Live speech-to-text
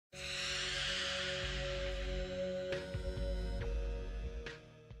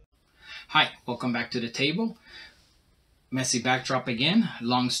Hi, welcome back to the table. Messy backdrop again,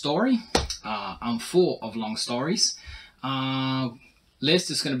 long story. I'm full of long stories. List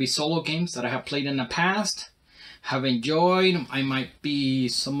is going to be solo games that I have played in the past, have enjoyed. I might be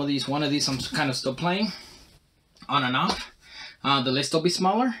one of these I'm kind of still playing on and off. The list will be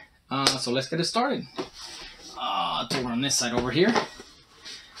smaller, so let's get it started. We're on this side over here.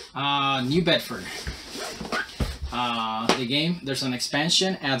 New Bedford. The game, there's an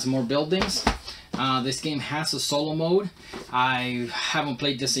expansion, adds more buildings. This game has a solo mode. I haven't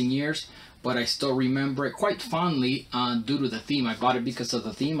played this in years, but I still remember it quite fondly due to the theme. I bought it because of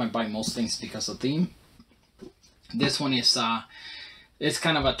the theme. I buy most things because of theme. This one is it's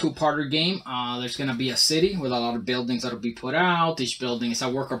kind of a two-parter game. There's going to be a city with a lot of buildings that will be put out. Each building is a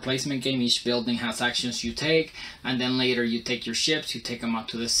worker placement game. Each building has actions you take, and then later you take your ships, you take them out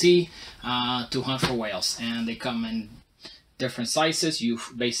to the sea to hunt for whales, and they come in different sizes.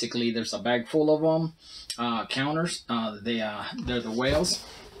 There's a bag full of them. Counters. They're the whales.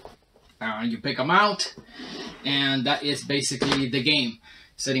 You pick them out, and that is basically the game.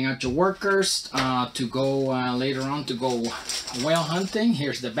 Setting out your workers to go later on to go whale hunting.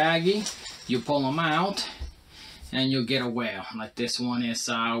 Here's the baggie. You pull them out and you get a whale. Like this one is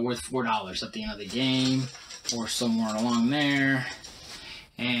worth $4 at the end of the game or somewhere along there.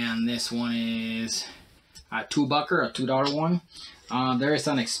 And this one is a $2-bucker, a $2 one. There is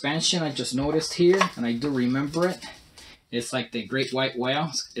an expansion I just noticed here, and I do remember it. It's like the great white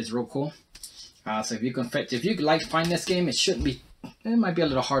whale. It's real cool. So if you like find this game, it might be a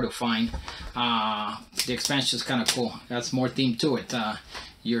little hard to find. The expansion is kind of cool. That's more theme to it.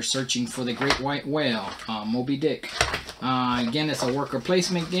 You're searching for the great white whale, Moby Dick. Again, it's a worker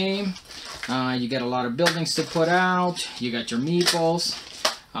placement game. You get a lot of buildings to put out. You got your meeples.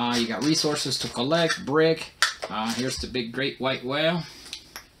 You got resources to collect, brick. Here's the big great white whale.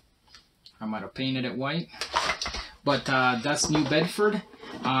 I might have painted it white. But that's New Bedford.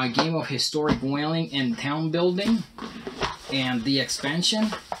 Game of historic whaling and town building. And the expansion,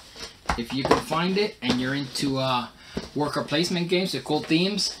 if you can find it and you're into worker placement games with cool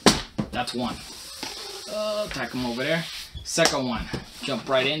themes, that's one. Tack them over there. Second one, jump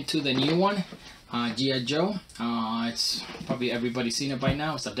right into the new one, G.I. Joe. It's probably everybody's seen it by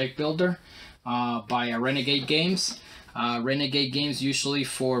now. It's a deck builder by Renegade Games. Renegade Games usually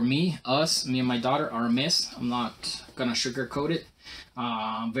for me and my daughter are a miss. I'm not gonna sugarcoat it.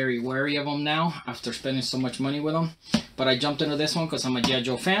 I'm very wary of them now after spending so much money with them. But I jumped into this one because I'm a G.I.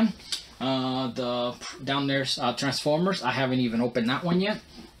 Joe fan. Down there's Transformers. I haven't even opened that one yet.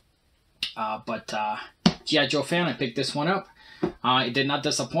 But G.I. Joe fan, I picked this one up. It did not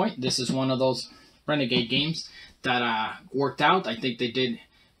disappoint. This is one of those Renegade games that worked out. I think they did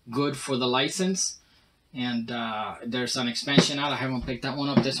good for the license. And there's an expansion out. I haven't picked that one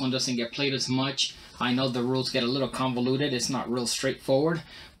up. This one doesn't get played as much. I know the rules get a little convoluted. It's not real straightforward.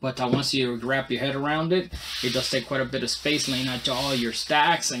 But once you wrap your head around it, it does take quite a bit of space laying out all your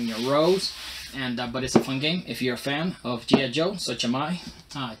stacks and your rows. And but it's a fun game if you're a fan of G.I. Joe, such am I.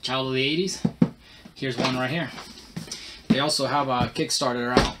 Child of the 80s. Here's one right here. They also have a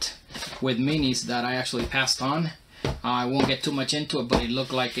Kickstarter out with minis that I actually passed on. I won't get too much into it, but it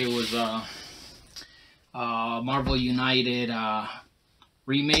looked like it was Marvel United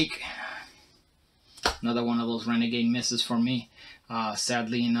remake. Another one of those Renegade misses for me.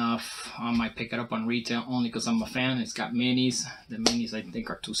 Sadly enough, I might pick it up on retail only because I'm a fan. It's got minis. The minis I think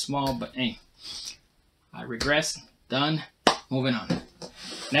are too small, but hey, I regress. Done. Moving on.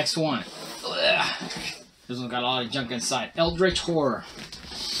 Next one. Ugh. This one's got a lot of junk inside. Eldritch Horror.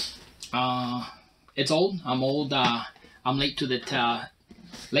 It's old. I'm old. I'm late to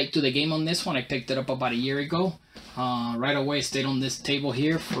the game on this one. I picked it up about a year ago. Right away, stayed on this table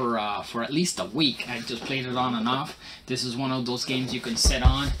here for at least a week. I just played it on and off. This is one of those games you can set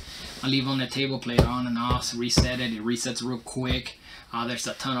on and leave on the table, play it on and off, reset it. It resets real quick. There's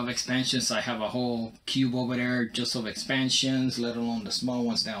a ton of expansions. I have a whole cube over there just of expansions, let alone the small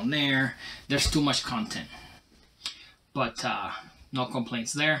ones down there. There's too much content. But no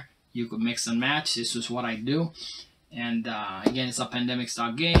complaints there. You could mix and match. This is what I do. And again, it's a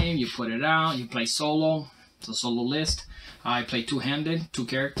pandemic-style game. You put it out. You play solo. It's a solo list. I play two-handed, 2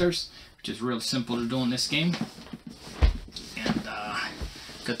 characters, which is real simple to do in this game. And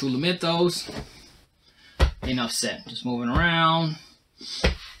Cthulhu Mythos. Enough said. Just moving around.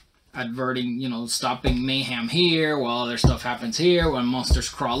 Adverting, stopping mayhem here while other stuff happens here. When monsters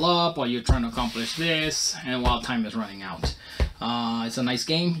crawl up while you're trying to accomplish this. And while time is running out. It's a nice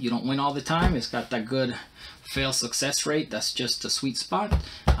game. You don't win all the time. It's got that good fail success rate. That's just a sweet spot.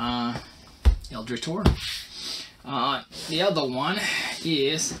 Eldritch Horror. The other one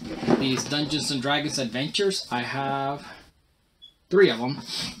is these Dungeons and Dragons Adventures. I have 3 of them.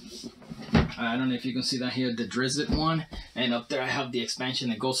 I don't know if you can see that here, the Drizzt one. And up there I have the expansion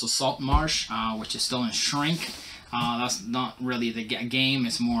that goes to Saltmarsh, which is still in Shrink. That's not really the game,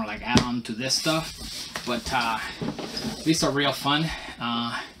 it's more like add-on to this stuff. But these are real fun.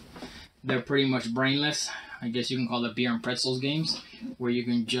 They're pretty much brainless. I guess you can call it beer and pretzels games, where you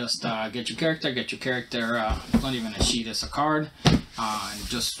can just get your character, not even a sheet, it's a card, and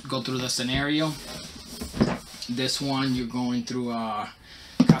just go through the scenario. This one, you're going through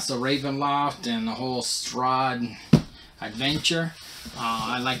Castle Ravenloft and the whole Strahd adventure.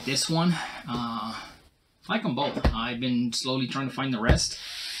 I like this one. I like them both. I've been slowly trying to find the rest.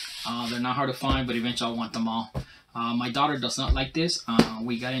 They're not hard to find, but eventually I want them all. My daughter does not like this.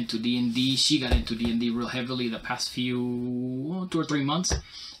 We got into D&D. She got into D&D real heavily the past 2 or 3 months.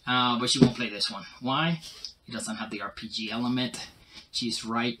 But she won't play this one. Why? It doesn't have the RPG element. She's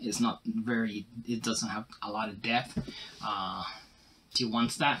right. It's not very, it doesn't have a lot of depth. She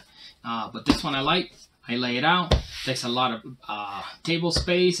wants that. But this one I like. I lay it out. Takes a lot of table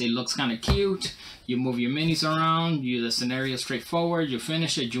space. It looks kind of cute. You move your minis around. The scenario is straightforward. You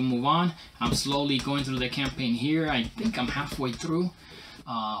finish it. You move on. I'm slowly going through the campaign here. I think I'm halfway through.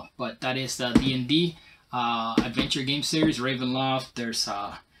 But that is the D&D adventure game series. Ravenloft. There's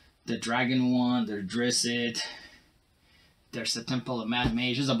the Dragon one. There's Drizzt. There's the Temple of Mad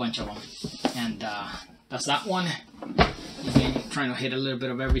Mage. There's a bunch of them. And that's that one. Again, trying to hit a little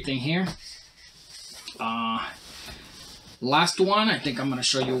bit of everything here. Last one, I think I'm going to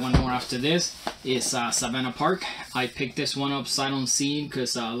show you one more after this, is Savannah Park. I picked this one up sight unseen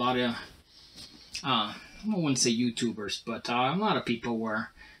because a lot of, I wouldn't say YouTubers, but a lot of people were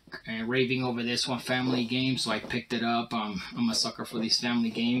raving over this one, family game, so I picked it up. I'm a sucker for these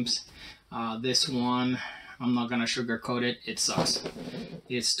family games. This one, I'm not going to sugarcoat it, it sucks.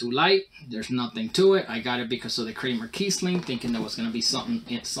 It's too light, there's nothing to it. I got it because of the Kramer Kiesling, thinking there was going to be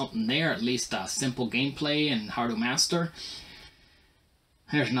something there, at least simple gameplay and hard to master.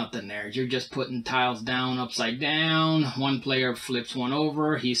 There's nothing there. You're just putting tiles down, upside down. One player flips one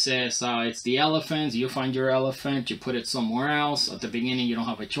over. He says, it's the elephants. You find your elephant. You put it somewhere else. At the beginning, you don't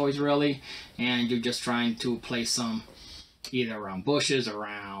have a choice, really. And you're just trying to place some either around bushes,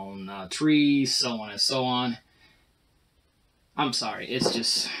 around trees, so on and so on. I'm sorry. It's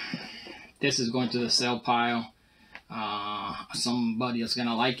just, this is going to the sale pile. Somebody is going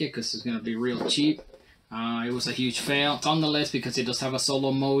to like it because it's going to be real cheap. It was a huge fail. It's on the list because it does have a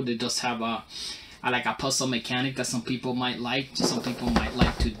solo mode. It does have a puzzle mechanic that some people might like. Some people might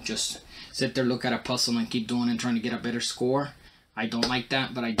like to just sit there, look at a puzzle and keep doing it and trying to get a better score. I don't like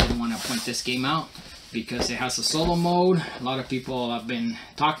that, but I did want to point this game out because it has a solo mode. A lot of people have been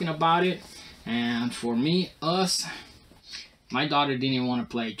talking about it. And for me, my daughter didn't even want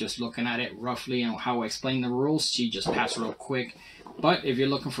to play. Just looking at it roughly and how I explain the rules, she just passed real quick. But if you're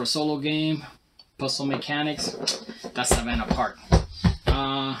looking for a solo game, puzzle mechanics, that's Savannah Park.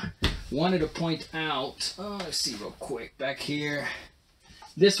 Wanted to point out, let's see real quick back here.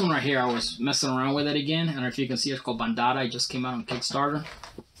 This one right here, I was messing around with it again. I don't know if you can see, it's called Bandada. It just came out on Kickstarter.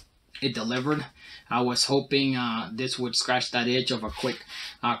 It delivered. I was hoping this would scratch that itch of a quick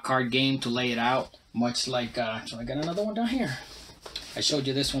card game to lay it out. Much like, so I got another one down here. I showed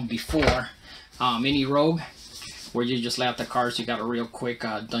you this one before, Mini Rogue, where you just lay out the cards. You got a real quick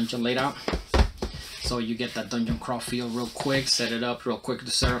dungeon laid out. So you get that dungeon crawl feel real quick, set it up real quick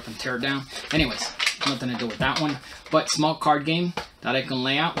to set up and tear it down. Anyways, nothing to do with that one. But small card game that I can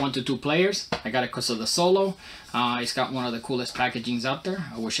lay out, 1 to 2 players. I got it because of the solo. It's got one of the coolest packagings out there.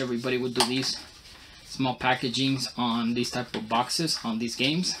 I wish everybody would do these small packagings on these type of boxes on these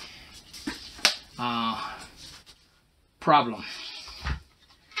games. Problem.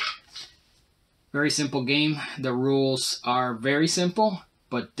 Very simple game. The rules are very simple,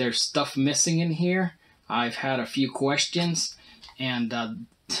 but there's stuff missing in here. I've had a few questions, and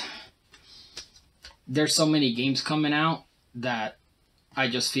there's so many games coming out that I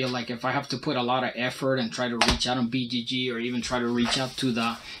just feel like if I have to put a lot of effort and try to reach out on BGG or even try to reach out to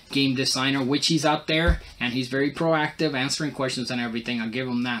the game designer, which he's out there and he's very proactive, answering questions and everything, I'll give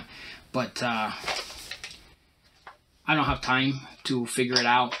him that. But I don't have time to figure it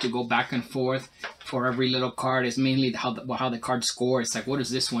out, to go back and forth for every little card. It's mainly how the cards score. It's like, what does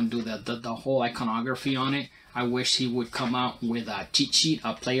this one do? The whole iconography on it. I wish he would come out with a cheat sheet,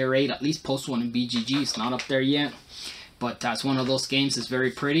 a player aid, at least post one in BGG. It's not up there yet, but that's one of those games. It's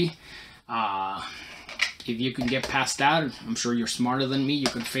very pretty. If you can get past that, I'm sure you're smarter than me. You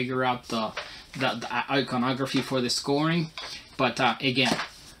can figure out the iconography for the scoring. But again,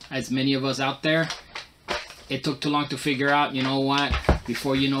 as many of us out there, It took too long to figure out. You know what?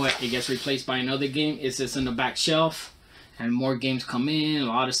 Before you know it, it gets replaced by another game. It's just in the back shelf, and more games come in. A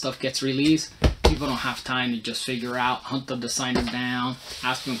lot of stuff gets released. People don't have time to just figure out, hunt the designer down,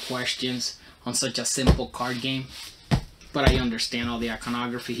 ask them questions on such a simple card game. But I understand all the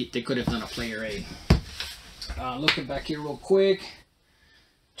iconography. They could have done a player aid. Looking back here real quick.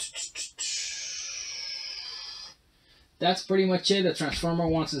 That's pretty much it. The Transformer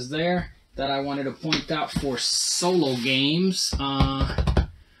ones is there that I wanted to point out for solo games.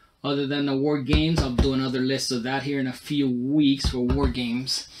 Other than the war games, I'll do another list of that here in a few weeks for war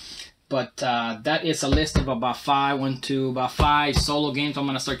games. But that is a list of about five solo games. I'm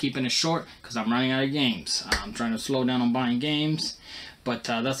going to start keeping it short because I'm running out of games. I'm trying to slow down on buying games. But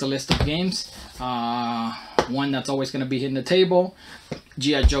that's a list of games. One that's always going to be hitting the table.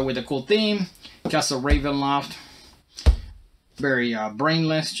 G.I. Joe with a cool theme. Castle Ravenloft. Very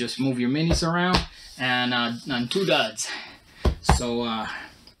brainless. Just move your minis around. And 2 duds. So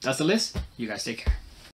that's the list. You guys take care.